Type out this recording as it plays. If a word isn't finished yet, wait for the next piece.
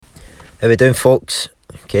How we doing, folks?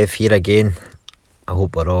 Kev here again. I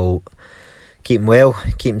hope we're all keeping well,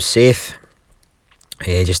 keeping safe.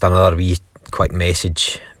 Just another wee quick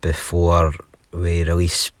message before we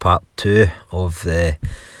release part 2 of the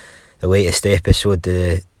latest episode,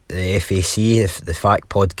 the FAC, the FAC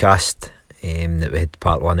podcast, that we had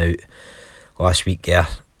part 1 out last week there.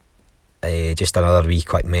 Just another wee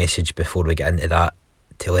quick message before we get into that,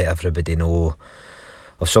 to let everybody know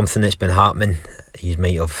of something that's been happening. You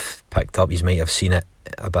might have picked up, you might have seen it,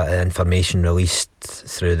 a bit of information released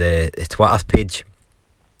through the Twitter page.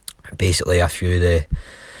 Basically, a few of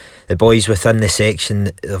the boys within the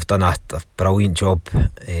section, they've done a brilliant job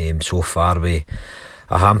so far with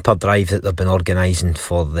a hamper drive that they've been organising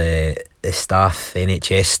for the staff,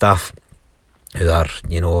 NHS staff, who are,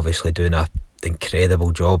 obviously doing an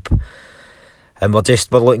incredible job. And we're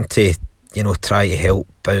looking to, try to help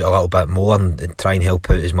out a little bit more and try and help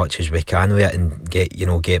out as much as we can with it, and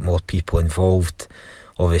get more people involved.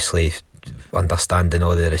 Obviously, understanding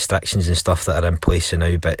all the restrictions and stuff that are in place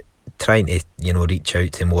now, but trying to, reach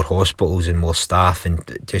out to more hospitals and more staff,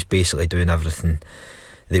 and just basically doing everything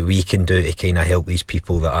that we can do to kind of help these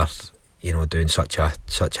people that are, doing such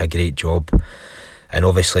a great job. And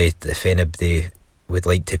obviously, if anybody would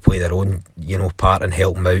like to play their own, part and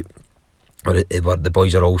help them out, or the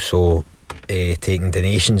boys are also taking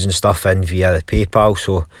donations and stuff in via the PayPal,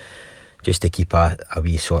 so just to keep a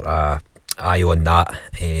wee sort of eye on that,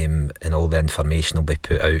 and all the information will be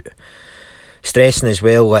put out. Stressing as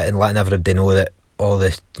well, letting everybody know that all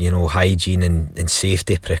the hygiene and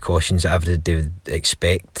safety precautions that everybody would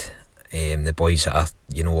expect, the boys that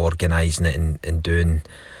are organising it and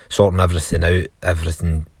sorting everything out,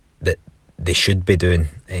 everything that they should be doing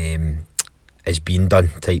is being done,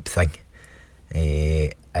 type thing.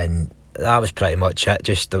 And that was pretty much it.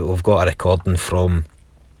 Just we've got a recording from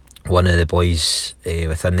one of the boys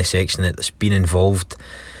within the section that's been involved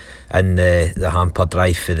in the hamper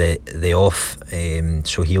drive for the off.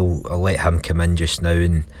 So I'll let him come in just now,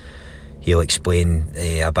 and he'll explain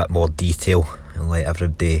a bit more detail and let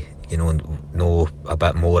everybody know a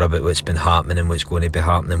bit more about what's been happening and what's going to be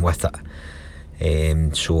happening with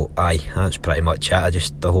it. So that's pretty much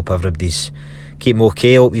it. I hope everybody's keeping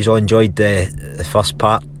okay. I hope you've all enjoyed the first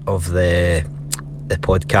part of the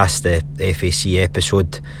podcast, the FAC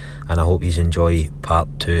episode, and I hope you enjoy part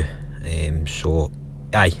 2.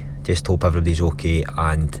 Just hope everybody's okay,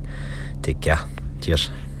 and take care. Cheers.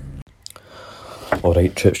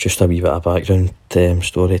 Alright troops, just a wee bit of background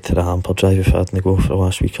story to the hamper drive we've had in the go for the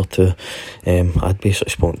last week or two. I'd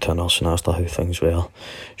basically spoken to a nurse and asked her how things were.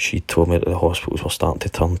 She told me that the hospitals were starting to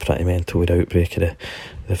turn pretty mental with the outbreak of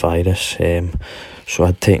the virus. So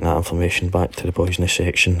I'd taken that information back to the boys in the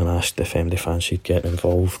section and asked if they fancied getting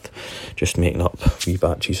involved, just making up wee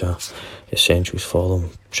batches of essentials for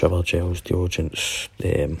them: shower gels, deodorants,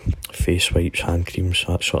 face wipes, hand creams,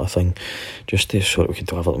 that sort of thing, just to sort of we could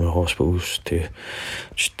deliver them in the hospitals, to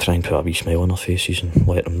just try and put a wee smile on their faces and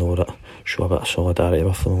let them know that, show a bit of solidarity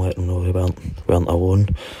with them, and let them know they weren't alone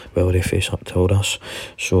while they face up to all this.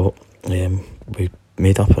 So we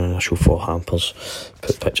made up an initial 4 hampers,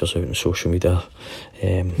 put pictures out on social media,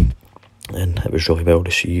 and it was really well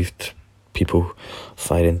received. People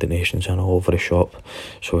firing donations in all over the shop,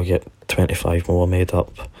 so we get 25 more made up,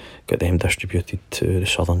 got them distributed to the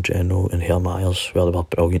Southern General and Hare Myers, where they were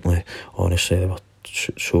brilliantly, honestly, they were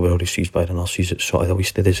so well received by the nurses. It's sort of the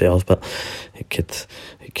least they deserve, but it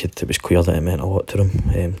was clear that it meant a lot to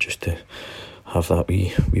them, just to have that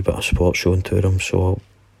wee bit of support shown to them. So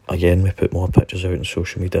again, we put more pictures out on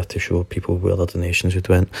social media to show people where the donations had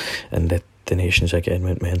went, and the donations again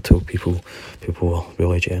went mental. People were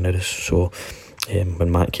really generous. So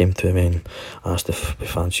when Matt came to me and asked if we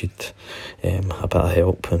fancied a bit of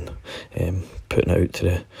help and putting it out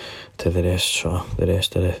to the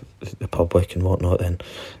rest of the public and whatnot, then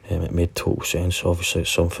it made total sense. Obviously,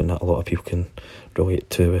 it's something that a lot of people can relate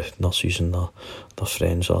to, with nurses and their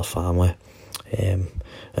friends or family, and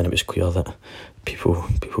it was clear that people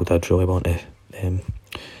did really want to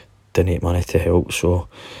donate money to help. So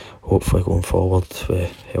hopefully going forward, we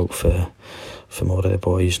help for more of the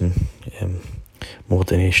boys, and more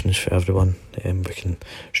donations for everyone. We can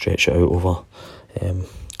stretch it out over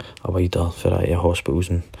a wider variety of hospitals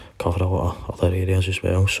and cover a lot of other areas as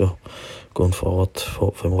well. So going forward,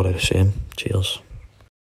 hope for more of the same. Cheers.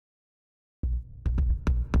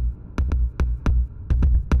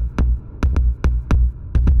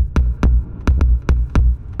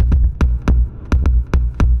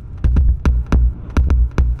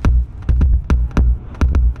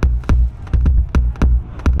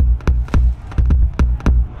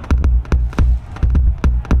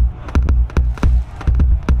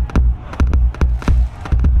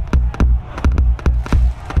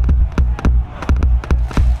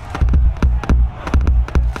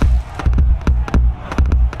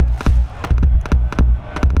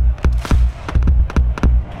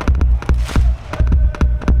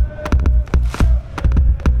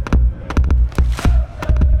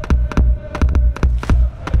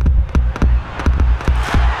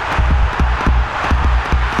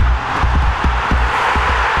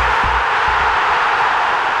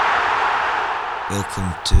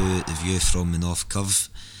 Welcome to The View from the North Curve,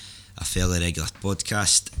 a fairly regular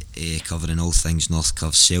podcast covering all things North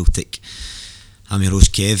Curve Celtic. I'm your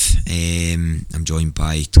host Kev. I'm joined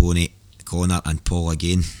by Tony, Connor and Paul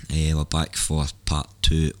again. We're back for part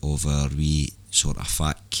 2 of our wee sort of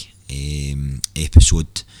FAC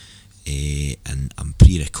episode. And I'm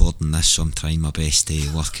pre-recording this, so I'm trying my best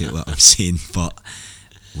to work out what I'm saying, but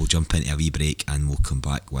we'll jump into a wee break and we'll come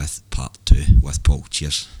back with part 2 with Paul.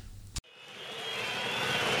 Cheers.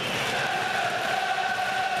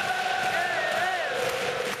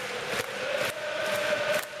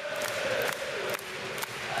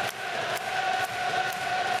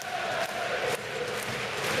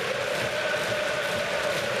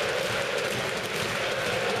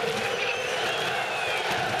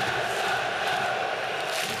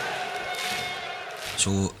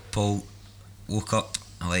 So Paul woke up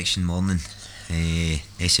election morning,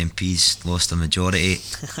 SNP's lost a majority,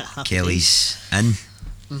 Kelly's in.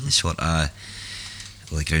 Sort of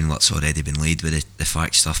the groundwork's already been laid with the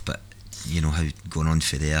FAC stuff, but you know how going on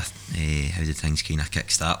for there, how did things kind of kick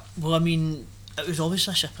start? Well, I mean, it was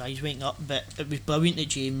obviously a surprise waking up, but it was brilliant that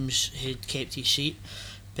James had kept his seat.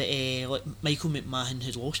 But like Michael McMahon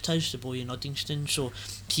had lost his, the boy in Uddingston, so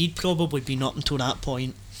he'd probably been up until that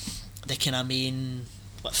point the kind of main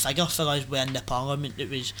figure for us within the Parliament. It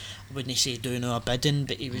was, I wouldn't say doing our bidding,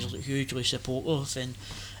 but he was hugely supportive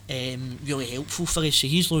and really helpful for us. So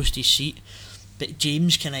he's lost his seat, but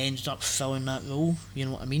James kind of ended up filling that role, you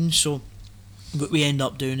know what I mean? So what we end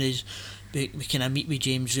up doing is we kind of meet with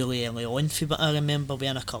James really early on, for what I remember,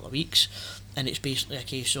 within a couple of weeks, and it's basically a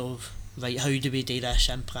case of, right, how do we do this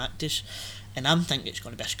in practice? And I'm thinking it's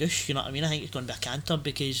going to be a scoosh, you know what I mean? I think it's going to be a canter,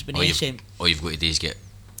 because when all you've got to do is get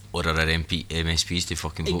or our MSPs to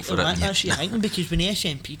fucking vote for it. That's what you're thinking, because when the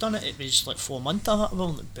SNP done it, it was like 4 months or whatever,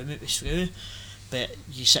 and boom, it was through. But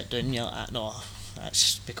you sit down and you're like, no,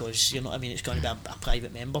 that's because, you know what I mean, it's going to be a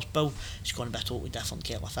private member's bill, it's going to be a totally different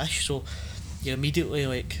kettle of fish. So you're immediately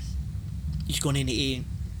like, he's going to need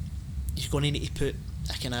to put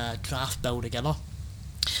a kind of draft bill together,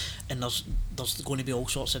 and there's going to be all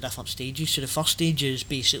sorts of different stages. So the first stage is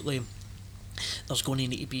basically there's going to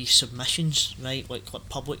need to be submissions, right, like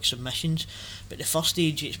public submissions. But the first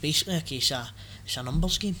stage, it's basically a case of, it's a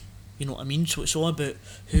numbers game, you know what I mean? So it's all about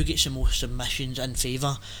who gets the most submissions in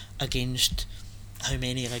favour against how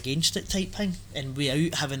many are against it type thing, and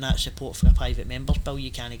without having that support for a private member's bill,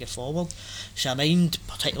 you can't get forward. So I mind,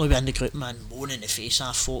 particularly within the group, man, moaning the face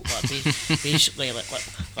off folk, like basically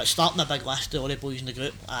like starting a big list of all the boys in the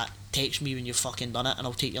group, text me when you've fucking done it and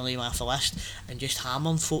I'll take your name off the list, and just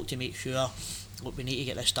hammering folk to make sure, look, we need to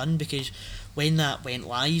get this done, because when that went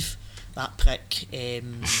live, that prick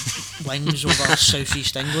Wings over South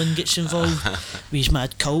East England gets involved with his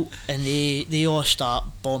mad cult, and they all start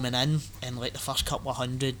bombing in, and like the first couple of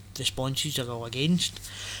hundred responses are all against.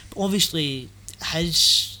 But obviously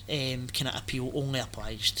his kind of appeal only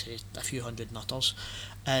applies to a few hundred nutters,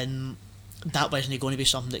 and that wasn't going to be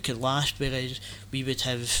something that could last, whereas we would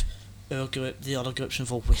have our group, the other groups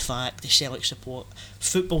involved with FAC, the Celtic support,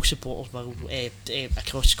 football supporters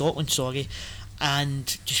across Scotland,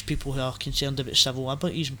 and just people who are concerned about civil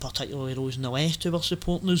liberties, and particularly those in the West who are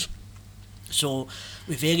supporting us. So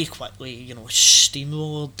we very quickly, you know,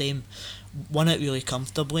 steamrolled them, won it really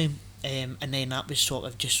comfortably, and then that was sort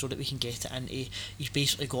of just so that we can get it into, he's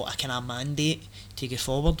basically got a kind of mandate to go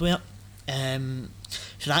forward with it.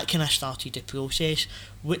 So that kind of started the process.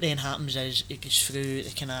 What then happens is it goes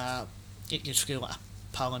through like a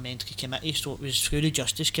parliamentary committee, so it was through the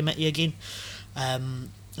Justice Committee again,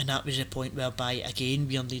 and that was the point whereby again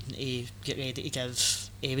we are needing to get ready to give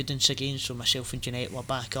evidence again. So myself and Jeanette were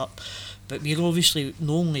back up, but we're obviously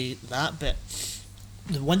not only that, but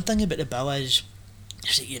the one thing about the bill is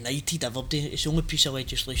it united everybody. It's the only piece of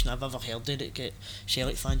legislation I've ever heard of that get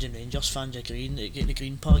Celtic fans and Rangers fans agreeing, that get the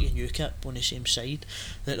Green Party and UKIP on the same side,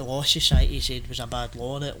 that the Law Society said was a bad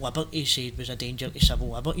law, that Liberty said was a danger to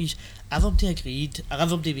civil liberties. Everybody agreed, or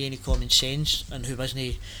everybody with any common sense and who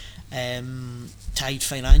wasn't tied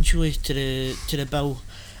financially to the bill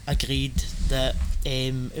agreed that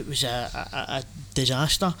it was a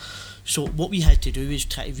disaster. So what we had to do is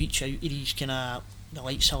try to reach out to these kind of the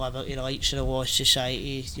likes of Liberty, the likes of the Law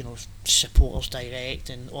Society, you know, Supporters Direct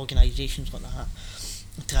and organisations like that,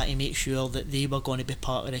 and try to make sure that they were going to be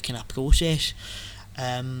part of the kind of process,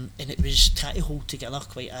 and it was trying to hold together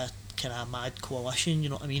quite a kind of mad coalition, you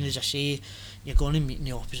know what I mean? As I say, you're going to meet in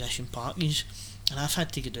the opposition parties, and I've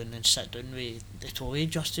had to go down and sit down with the Tory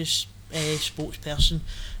Justice spokesperson,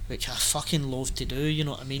 which I fucking love to do, you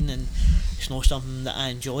know what I mean? And it's not something that I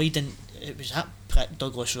enjoyed, and it was that prick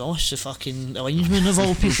Douglas Ross, the fucking linesman of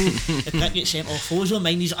all people. The prick gets sent off. Hose on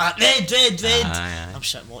mine, he's like, red. Aye. I'm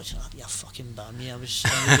sitting watching that. You're fucking balmy. I was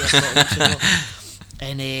ago.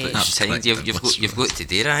 And But I'm telling you, you've got to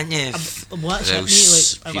do that, haven't you? What's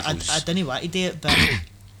it, mate? Like, I didn't want to do it, but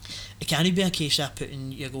it can't be a case of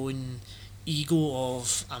putting your own ego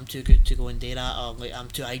of I'm too good to go and do that, or like I'm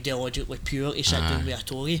too ideologically pure to sit down with a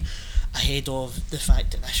Tory, ahead of the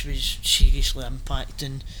fact that this was seriously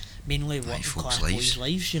impacting mainly working class boys'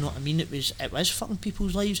 lives. You know what I mean? It was fucking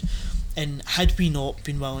people's lives, and had we not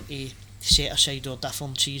been willing to set aside our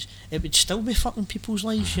differences, it would still be fucking people's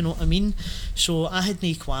lives. You know what I mean? So I had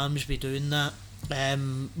no qualms with doing that.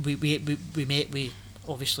 We met with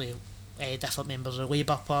obviously different members of the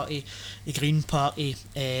Labour Party, the Green Party,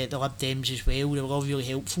 the Lib Dems as well. They were all really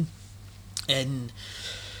helpful, and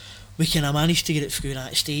we kind of managed to get it through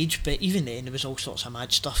that stage. But even then, there was all sorts of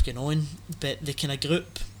mad stuff going on. But the kind of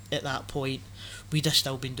group at that point, we'd have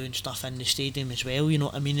still been doing stuff in the stadium as well. You know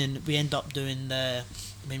what I mean? And we end up doing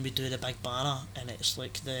when we do the big banner, and it's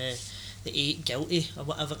like the 8 guilty or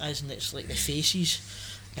whatever it is, and it's like the faces,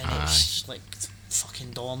 and it's like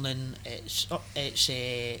fucking Dornan. It's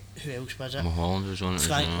who else was it? Mulholland was on it.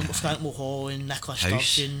 Frank Mulholland, Nicholas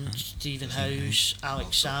Sturgeon, Stephen House,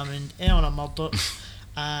 Alex Salmond, Eleanor Murdoch,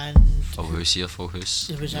 and Full House.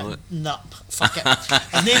 there was no, fuck it.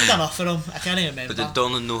 I've named enough for him. I can't remember. But did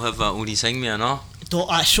Donlan no have that only thing, me or not?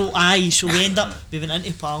 So we went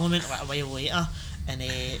into Parliament like a while later, and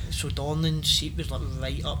so Dornan's seat was like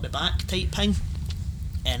right up the back type thing,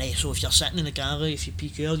 and so if you're sitting in the gallery, if you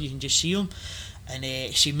peek out, you can just see him, and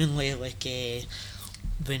seemingly like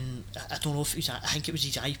when I don't know if it was, I think it was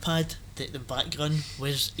his iPad, that the background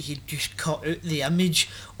was, he just cut out the image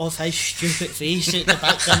of his stupid face at the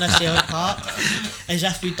background of Celtic Park, as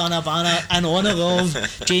if we'd done a banner in honour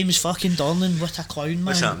of James fucking Dornan. What a clown, man.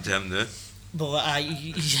 What's happened to him now? Well,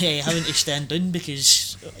 he's having to stand down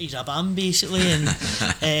because he's a bam basically, and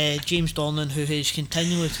James Dornan, who has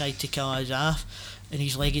continually tried to kill us off, and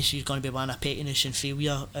his legacy is going to be one of pettiness and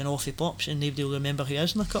failure, and off he pops, and nobody will remember who he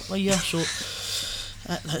is in a couple of years. So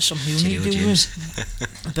that's something he'll need to deal with.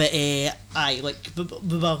 But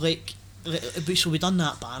we were like, so we done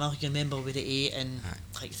that banner, you remember, with the 8, and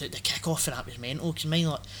like the kick off for that was mental, because mine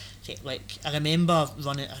like I remember I was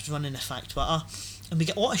running the FAC Twitter, and we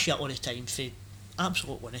get a lot of shit all the time for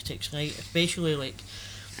absolute lunatics, right? Especially like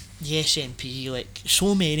the SNP, like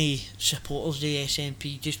so many supporters of the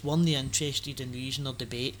SNP just weren't interested in reason or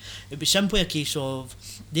debate. It was simply a case of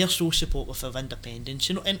they're so supportive of independence,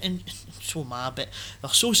 you know, and so mad, but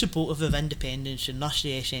they're so supportive of independence and thus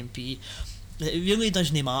the SNP that it really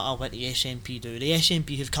doesn't matter what the SNP do. The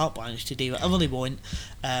SNP have carte blanche to do whatever they want,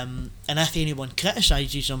 and if anyone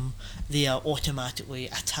criticises them, they are automatically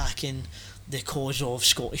attacking the cause of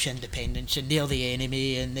Scottish independence, and they're the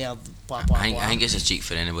enemy, and they're blah blah blah. I think it's a cheek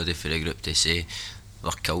for anybody for a group to say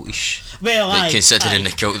they're cultish. Well, like, considering the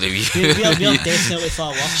cult that we're definitely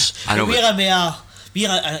far worse. I know,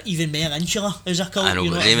 we're even more insular as a cult. I know, you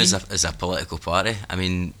know but them as a political party, I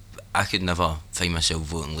mean, I could never find myself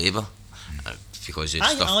voting Labour because of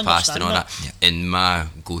stuff passed and all that. Yeah. And my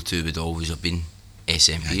go-to would always have been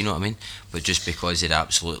SNP, you know what I mean? But just because of the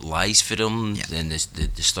absolute lies for them, and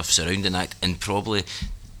the stuff surrounding that, and probably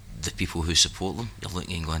the people who support them, you're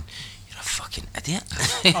looking and going, you're a fucking idiot.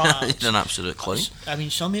 You're an absolute clown. I mean,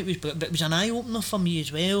 some of it was, but it was an eye-opener for me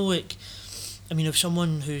as well. Like, I mean, if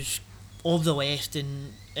someone who's of the left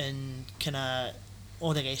and kind of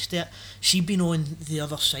all the rest of it, she'd been on the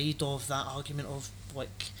other side of that argument of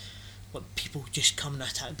like people just come and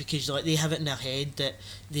attack because like they have it in their head that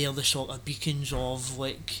they're the sort of beacons of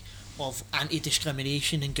like of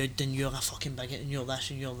anti-discrimination and good, and you're a fucking bigot and you're this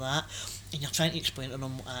and you're that, and you're trying to explain to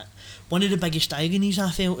them that one of the biggest ironies I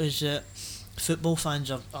felt is that football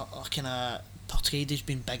fans are kind of portrayed as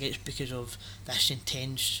being bigots because of this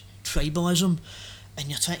intense tribalism, and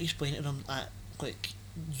you're trying to explain to them that like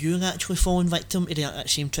you're actually falling victim to that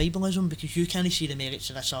same tribalism because you can't see the merits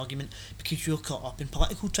of this argument because you're caught up in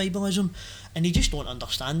political tribalism, and they just don't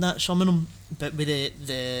understand that, some of them. But with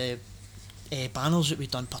the banners that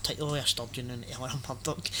we've done, particularly a Sturgeon and Eleanor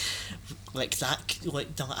Murdoch, like that, like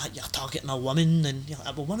you're targeting a woman, and you're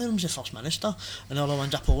like, well, one of them's the First Minister and the other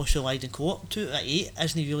one's a policy wide in court. 2 out of 8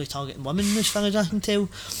 isn't really targeting women as far as I can tell,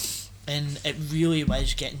 and it really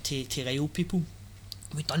was getting to rile people.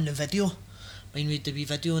 We've done the video. When we did the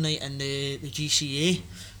video night in the GCA,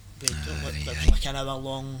 like an hour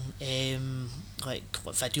long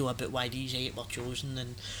video about why these 8 were chosen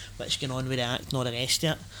and what's going on with the act and all the rest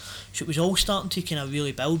of it. So it was all starting to kind of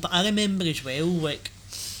really build. But I remember as well, like,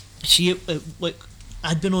 see it like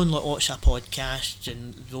I'd been on like lots of podcasts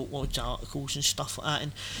and wrote loads of articles and stuff like that,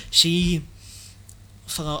 and see,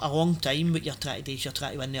 for a long time what you're trying to do is you're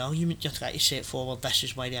trying to win the argument, you're trying to set forward this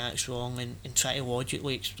is why the act's wrong, and try to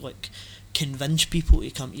logically like convince people to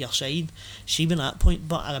come to your side. See, when that point,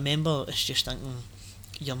 but I remember it's just thinking,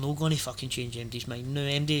 you're not going to fucking change MD's mind now.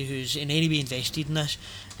 MD, who's in any way invested in this,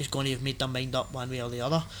 is going to have made their mind up one way or the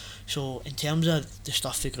other. So in terms of the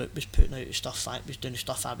stuff the group was putting out, the stuff FAC was doing, the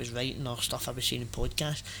stuff I was writing, or stuff I was saying in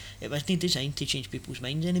podcasts, it wasn't designed to change people's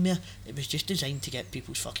minds anymore. It was just designed to get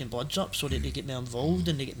people's fucking bloods up so that they get more involved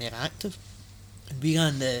and they get more active. And we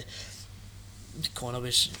ran Connor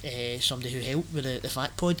was somebody who helped with the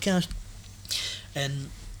FAC podcast,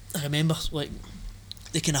 and I remember like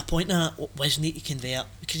the kind of point of that wasn't to convert,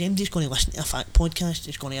 because MD's going to listen to a FAC podcast,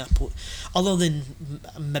 it's going to put, other than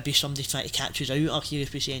maybe somebody trying to catch us out or hear us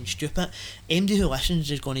be saying stupid, MD who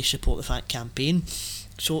listens is going to support the FAC campaign.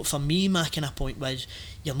 So for me, my kind of point was,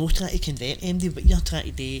 you're not trying to convert MD, what you're trying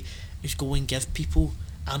to do is go and give people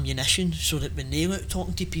ammunition so that when they're out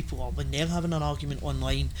talking to people or when they're having an argument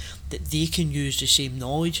online, that they can use the same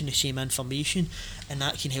knowledge and the same information, and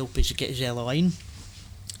that can help us get us out of line.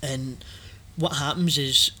 And what happens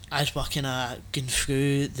is, as we're kind of going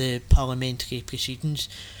through the parliamentary proceedings,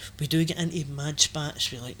 we do get into mad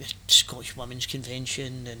spats with like the Scottish Women's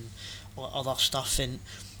Convention and other stuff,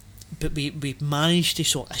 but we managed to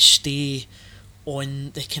sort of stay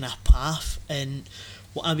on the kind of path. And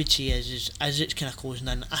what I would say is as it's kind of closing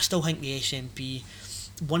in, I still think the SNP,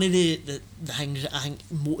 one of the things that I think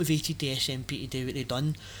motivated the SNP to do what they've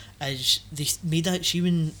done is they made that, see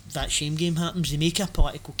when that shame game happens, they make a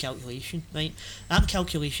political calculation, right? That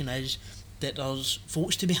calculation is that there's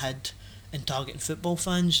votes to be had in targeting football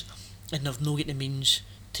fans, and they've not got the means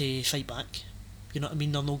to fight back. You know what I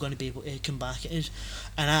mean? They're not going to be able to come back at us.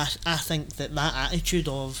 And I think that attitude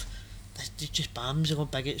of they're just bams, they're all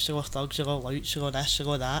bigots, they're all thugs, they're all louts, they're all this, they're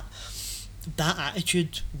all that, that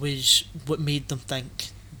attitude was what made them think,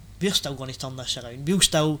 we're still going to turn this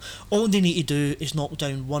around. All they need to do is knock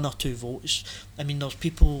down 1 or 2 votes. I mean, there's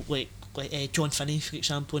people like John Finney, for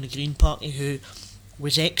example, in the Green Party, who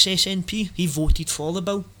was ex-SNP. He voted for the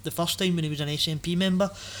bill the first time when he was an SNP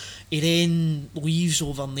member. He then leaves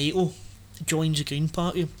over NATO, joins the Green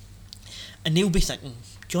Party, and they'll be thinking,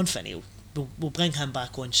 John Finney, we'll bring him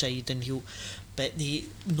back on side, and but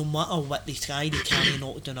no matter what they try, they can't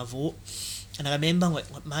knock down a vote. And I remember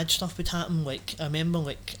like mad stuff would happen. Like I remember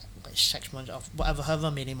like 6 months or whatever,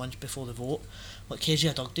 however many months before the vote, like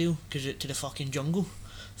Kezia Dugdale goes out to the fucking jungle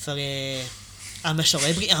for I'm a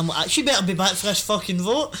celebrity, I'm like, she better be back for this fucking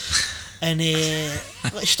vote. And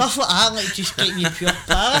like stuff like that, like just getting you pure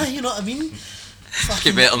para, you know what I mean?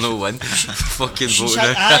 Fucking, you better not win. Fucking vote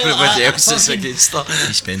now. Everybody else is against her.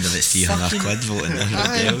 You spend about 300 quid voting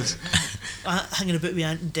everybody else. Hanging about with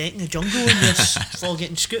Ant and Deck in the jungle and just all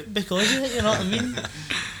getting scooped because of it, you know what I mean?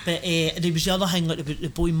 But there was the other thing, like the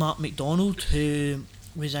boy Mark MacDonald, who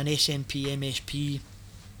was an SNP MSP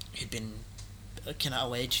who'd been kind of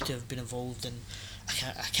alleged to have been involved in,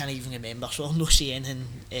 I can't even remember, so I'll not say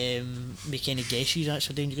anything, make any guesses, that's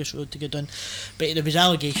a dangerous road to go down. But there was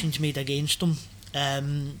allegations made against him,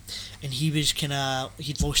 and he was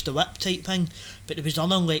he'd lost the whip type thing, but there was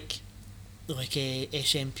other like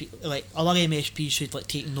SNP, like other MSPs who'd like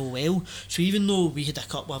taken no well, so even though we had a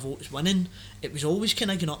couple of votes winning, it was always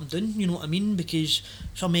kind of going up and down, you know what I mean, because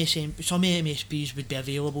some MSPs would be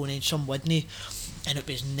available and then some wouldn't, and it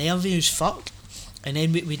was nervy as fuck. And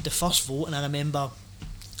then we had the first vote, and I remember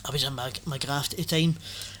I was in my graft at the time,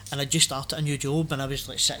 and I just started a new job, and I was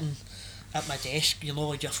like sitting at my desk, you know,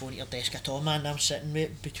 like your phone at your desk at all, man, I'm sitting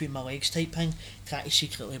right between my legs type thing, trying to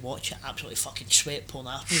secretly watch it, absolutely fucking sweat pouring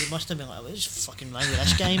off me. They must have been like, what's fucking wrong with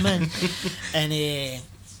this guy, man? And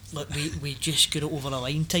like we just got it over the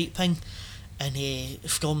line type thing, and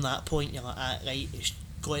from that point you're like, right, it's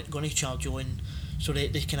going to charge on. So the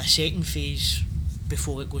kind of second phase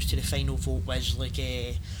before it goes to the final vote was like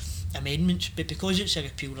amendments, but because it's a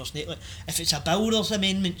repeal, there's not, like, if it's a bill there's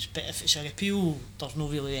amendments, but if it's a repeal there's no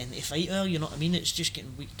really anything to fight over, you know what I mean, it's just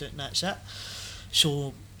getting weeked out and that's it.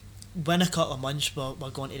 So within a couple of months we're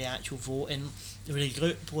going to the actual vote, and with the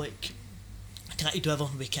group like try to do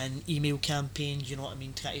everything we can, email campaigns, you know what I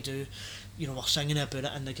mean, try to do, you know, we're singing about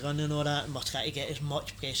it in the grunt and all that, and we're trying to get as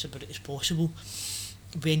much press about it as possible.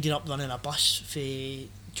 We ended up running a bus for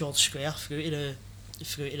George Square through to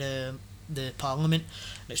the Parliament,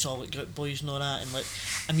 and it's all like group boys and all that, and like,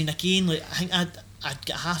 I mean, again, like, I think I'd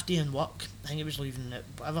get a half day in work, I think it was leaving at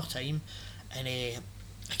whatever time, and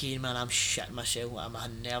again, man, I'm shitting myself, I'm a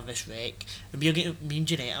nervous wreck, and me and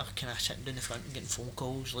Janetta kind of sitting down the front and getting phone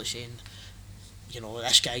calls, like saying, you know,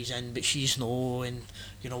 this guy's in but she's no, and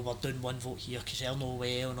you know, we're doing one vote here because they're no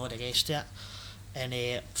well and all the rest of it. And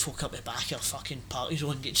folk up the back of fucking party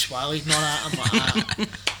zone getting swallowed and all that. I'm like,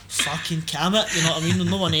 fucking calm it, you know what I mean? There's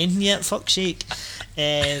no one ending yet, fuck's sake.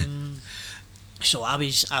 So I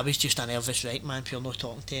was just a nervous wreck, man, pure no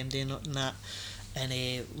talking to him, doing nothing that. And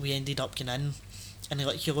we ended up getting in, and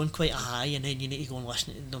like, you're on quite a high, and then you need to go and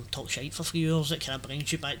listen to them talk shite for 3 hours. It kind of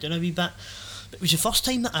brings you back down a wee bit. But it was the first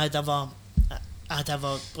time that I'd ever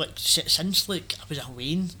like since like I was a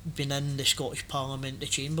Wayne, been in the Scottish Parliament, the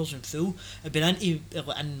chambers in full. I'd been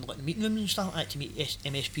in like the meeting rooms and stuff. I had to meet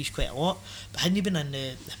MSPs quite a lot, but I hadn't been in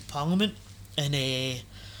the Parliament. And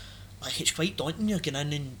like, it's quite daunting. You're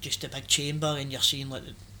getting in just a big chamber and you're seeing, like,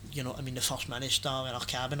 you know what I mean, the First Minister and our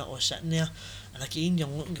cabinet all sitting there, and again you're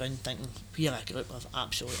looking around thinking, we are a group of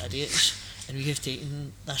absolute idiots and we have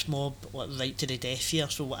taken this mob, like, right to the death here,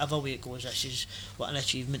 so whatever way it goes, this is what an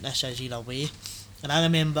achievement this is either way. And I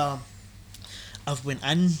remember I've went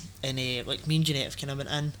in, and like, me and Jeanette have kind of went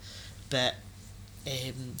in, but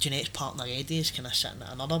Jeanette's partner Eddie is kind of sitting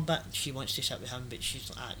at another bit. She wants to sit with him, but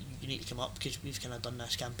she's like, you need to come up because we've kind of done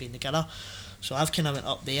this campaign together. So I've kind of went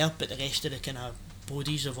up there, but the rest of the kind of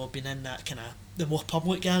bodies have all been in that kind of the more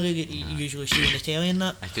public gallery that you usually see on the telly and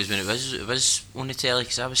that. Because when it was on the telly,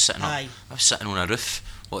 because I was sitting on a roof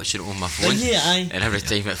watching it on my phone, and every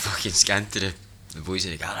time it fucking scanned to the boys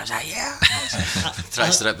in the gallery, I was like, yeah. Try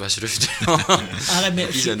to strip this roof down. I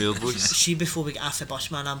remember These are new boys. See, before we get off the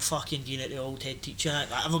bus, man, I'm fucking doing it the old head teacher.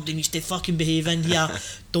 Like, everybody needs to fucking behave in here.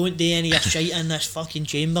 Don't do any of your shite in this fucking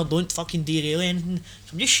chamber. Don't fucking derail anything.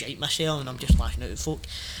 So I'm just shite myself and I'm just lashing out at folk.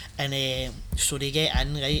 And so they get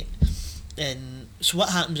in, right? And so what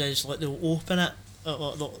happens is, like, they'll open it,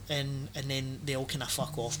 and then they all kind of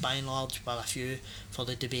fuck off by and large, by a few for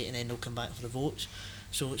the debate, and then they'll come back for the votes.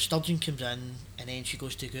 So Sturgeon comes in, and then she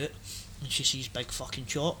goes to go, and she sees big fucking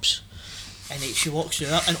Chops, and she walks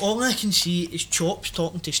out, and all I can see is Chops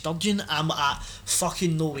talking to Sturgeon. I'm like,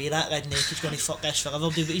 fucking no way that redneck is going to fuck this for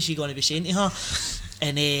everybody. What is he going to be saying to her?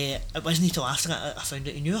 And it wasn't until after that I found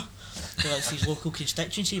out he knew her. So it's his local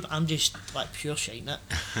constituency, but I'm just like pure shiting it.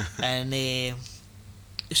 And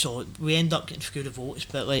so we end up getting through the votes,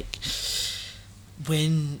 but like,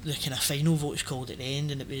 when the kind of final votes called at the end,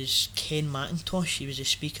 and it was Ken McIntosh, he was the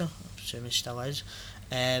speaker, I assume he still is,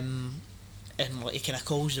 and like, he kind of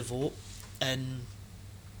calls the vote, and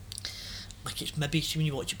like, it's maybe, when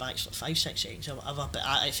you watch it back, it's like 5-6 seconds or whatever, but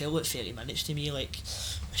it felt like 30 minutes to me. Like,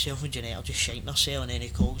 myself and Jeanette are just shiting ourselves, and then he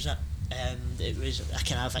calls it. It was a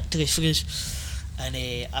kind of victory for us, and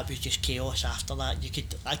it was just chaos after that. You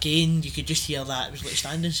could just hear that. It was like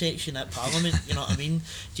standing section at Parliament, you know what I mean?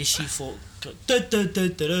 Just see folk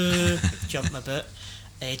jumping about.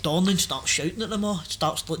 Dornan starts shouting at them all,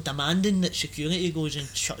 starts like demanding that security goes and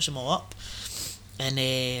shuts them all up, and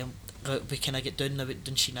we kind of get down, we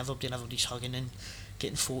didn't see everybody's hugging and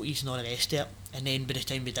getting photos and all the rest of it. And then by the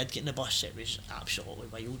time we did get in the bus, it was absolutely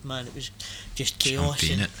wild, man. It was just chaos.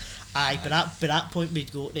 By that point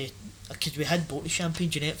we'd go to, because we had bought the champagne,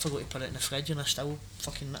 Jeanette forgot to put it in the fridge, and I still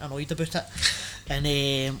fucking annoyed about it. And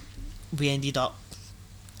we ended up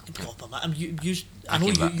I know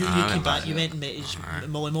you came back, you went and met his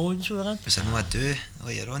Molly Malone's we were in. Was there no ado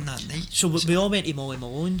later on that night? So we all went to Molly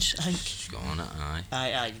Malone's, I think. Just got on it,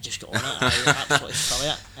 Aye, you just got on it, absolutely fully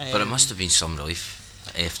it. But it must have been some relief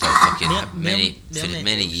after fucking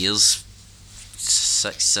many years,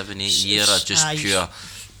 6, 7, 8 years of just pure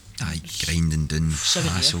grinding down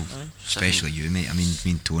hassle, especially you, mate. I mean,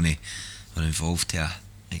 me and Tony were involved to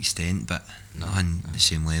an extent, but not on the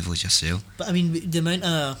same level as yourself. But I mean, the amount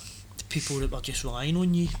of people that were just relying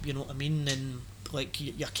on you, you know what I mean, and like,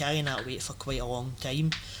 you're carrying that weight for quite a long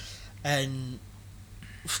time, and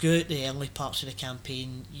throughout the early parts of the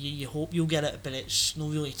campaign, you hope you'll get it, but it's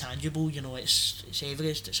not really tangible. You know, it's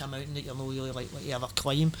Everest, it's a mountain that you're not really likely to ever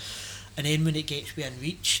climb. And then when it gets within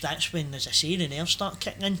reach, that's when, as I say, the nerves start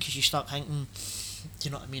kicking in, because you start thinking,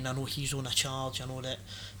 you know what I mean, I know he's on a charge, I know that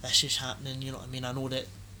this is happening, you know what I mean, I know that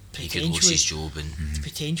potentially he could lose his job and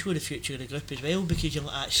potentially the future of the group as well, because you're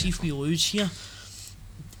like, see, if we lose here,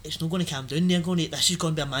 it's not going to calm down. This is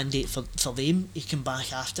going to be a mandate for them. He come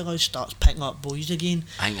back after us, starts picking up boys again.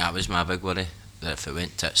 I think that was my big worry, that if it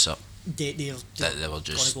went tits up, they were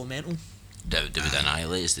just going to go mental. They would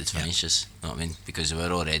annihilate us, they'd finish us, you know what I mean? Because they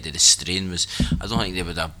were already, the strain was, I don't think they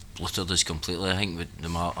would have bluttered us completely. I think no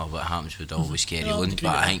matter what happens would always carry on, but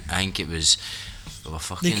I think it was, we were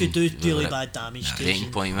fucking, they could do really bad damage.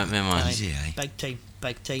 Breaking point with me, man.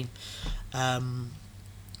 Big time.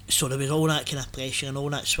 So there was all that kind of pressure and all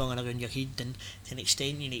that swirling around your head, and to an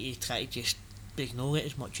extent you need to try to just ignore it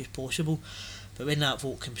as much as possible. but when that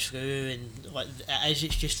vote comes through, and like it's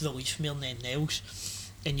just relief more than anything else.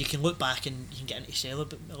 And you can look back and you can get into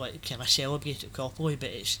celebrate it properly, but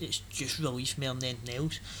it's just relief more than anything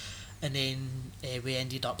else. And then we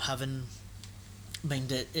ended up having,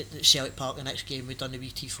 mind at Celtic Park, the next game we done the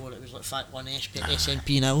VT4, it was like FAC 1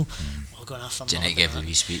 SNP now. We're going after Jeanette gave the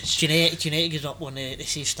wee speech. Jeanette goes up on the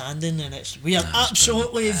safe standing, and we are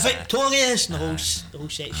absolutely victorious, and the whole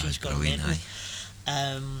section's gone mental.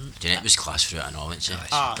 Jeanette was class through it and all, wasn't she?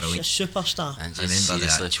 She's a superstar. And I remember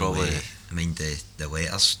the actual, the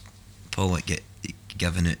letters Paul like get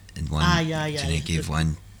given it in one. Jeanette gave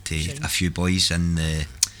one to a few boys in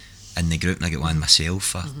the group, and I got one myself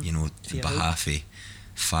for on behalf of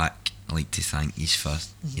FAC. I like to thank you for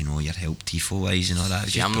your help tifo wise and all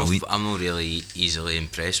that. I'm not really easily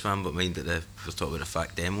impressed, man, but mind that we're talking about the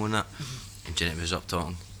FAC demo and that, and Jeanette was up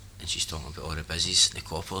talking, and she's talking about all the busies, the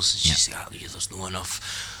coppers, and she's like, there's no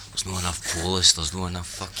enough police, there's no enough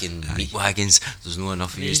fucking meat wagons, there's no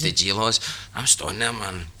enough use the G-laws. I'm standing there,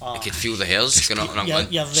 man. I could feel the hairs going up, and I'm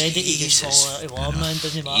going, you're ready to just fall out of war, man.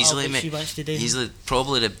 Doesn't matter easily, what mate, she wants to do. Easily,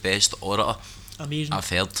 probably the best orator I've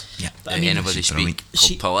heard. But anybody speak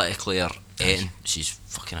politically or anything. She's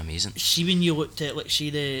fucking amazing. See, when you looked at, like,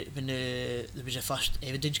 when there was a first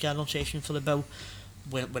evidence gathering session for the bill,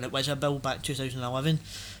 when it was a bill back in 2011,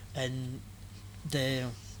 and the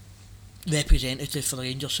representative for the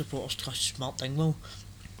Rangers supporters trust Mark Dingwall,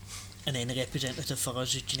 and then the representative for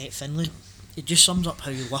us is Jeanette Finlay. It just sums up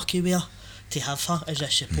how lucky we are to have her as a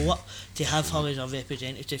support, to have her as a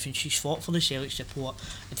representative, and she's fought for the Celtic support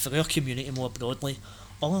and for our community more broadly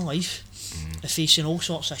all her life, facing all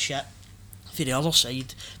sorts of shit for the other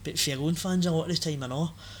side, but for her own fans a lot of the time, I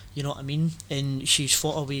know. You know what I mean? And she's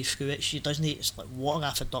fought her way through it. She doesn't, it's like water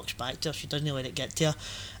off a duck's back to her. She doesn't let it get to her.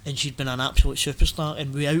 And she's been an absolute superstar.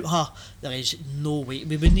 And without her, there is no way.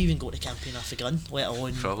 We wouldn't even go to campaign off the gun, let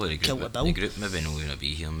alone probably kill the bill. The group maybe not going to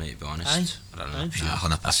be here, mate, to be honest. I don't know.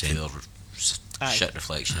 100%. Shit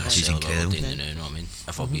reflection of she's incredible. Yeah. You know what I mean?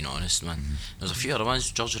 If I'm being honest, man. There's a few other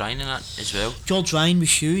ones, George Ryan in that as well. George Ryan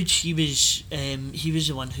was huge. He was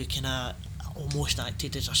the one who kind of almost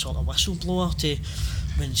acted as a sort of whistleblower to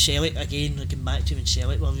when Celtic, again, looking back to when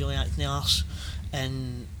Celtic were really acting the arse,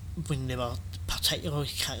 and when they were particularly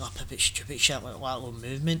kicking up a bit stupid shit like lateral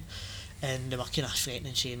movement, and they were kind of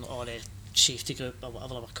threatening, saying, the safety group or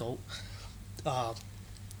whatever they were called,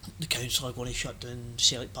 the council are going to shut down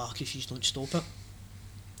Celtic Park if you don't stop it.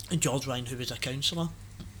 And George Ryan, who was a councillor,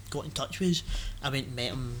 got in touch with us. I went and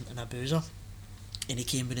met him in a boozer, and he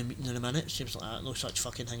came in a meeting in a minute. He was like, no such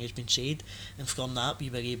fucking thing has been said. And from that, we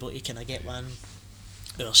were able to kind of get one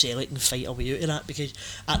our Celtic and fight our way out of that, because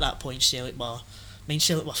at that point Celtic were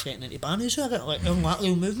threatening to ban us, like our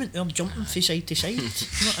lateral movement, they're jumping from side to side. You know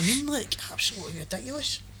what I mean? Like, absolutely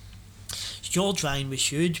ridiculous. George Ryan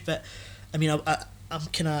was huge, but I mean, I'm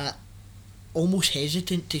kind of almost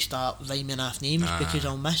hesitant to start rhyming off names because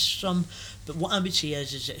I'll miss some. But what I would say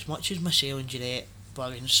is that as much as myself and Jeanette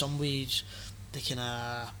were in some ways the kind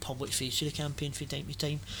of public face of the campaign from time to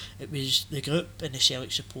time, it was the group and the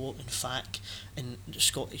Celtic support and FAC and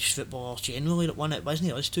Scottish footballers generally that won it. It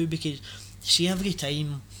wasn't us two, because see, every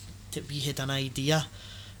time that we had an idea,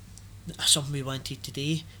 something we wanted to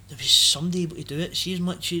do, there was somebody able to do it. See, as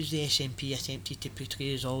much as the SNP attempted to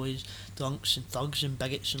portray us all as drunks and thugs and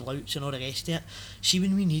bigots and louts and all the rest of it, see,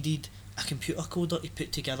 when we needed a computer coder to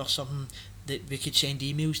put together something that we could send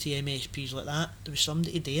emails to MSPs like that, there was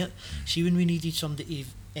somebody to do it. See, when we needed somebody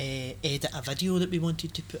to edit a video that we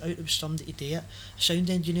wanted to put out, there was somebody to do it. A sound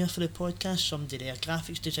engineer for the podcast, somebody there,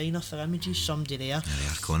 graphics designer for images, somebody there.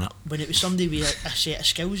 When it was somebody with a set of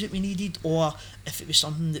skills that we needed, or if it was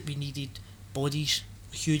something that we needed bodies,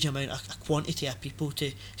 a huge amount, a quantity of people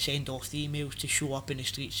to send off the emails, to show up in the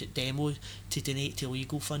streets at demos, to donate to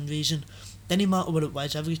legal fundraising. Didn't matter what it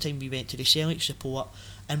was, every time we went to the Celtic support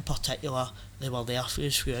in particular, they were there for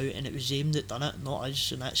us throughout, and it was them that done it, not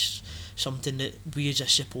us. And that's something that we as a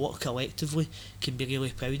support collectively can be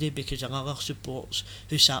really proud of, because there are other supporters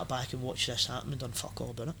who sat back and watched this happen and done fuck all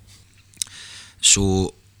about it.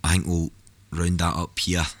 So I think we'll round that up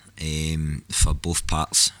here for both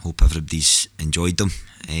parts. Hope everybody's enjoyed them.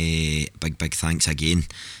 Big thanks again,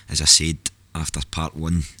 as I said after part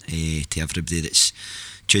one, to everybody that's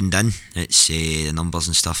tuned in. It's the numbers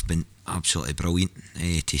and stuff been absolutely brilliant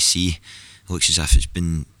to see. Looks as if it's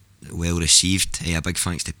been well received. A big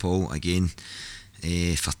thanks to Paul again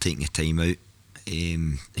for taking the time out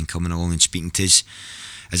and coming along and speaking to us.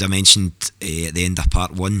 As I mentioned at the end of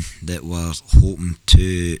part one, that we're hoping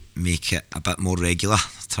to make it a bit more regular,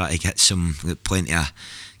 try to get plenty of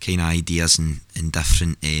kind of ideas and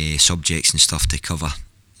different subjects and stuff to cover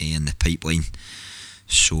in the pipeline.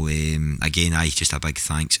 So again, just a big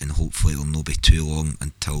thanks, and hopefully it'll not be too long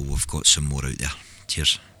until we've got some more out there.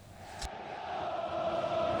 Cheers.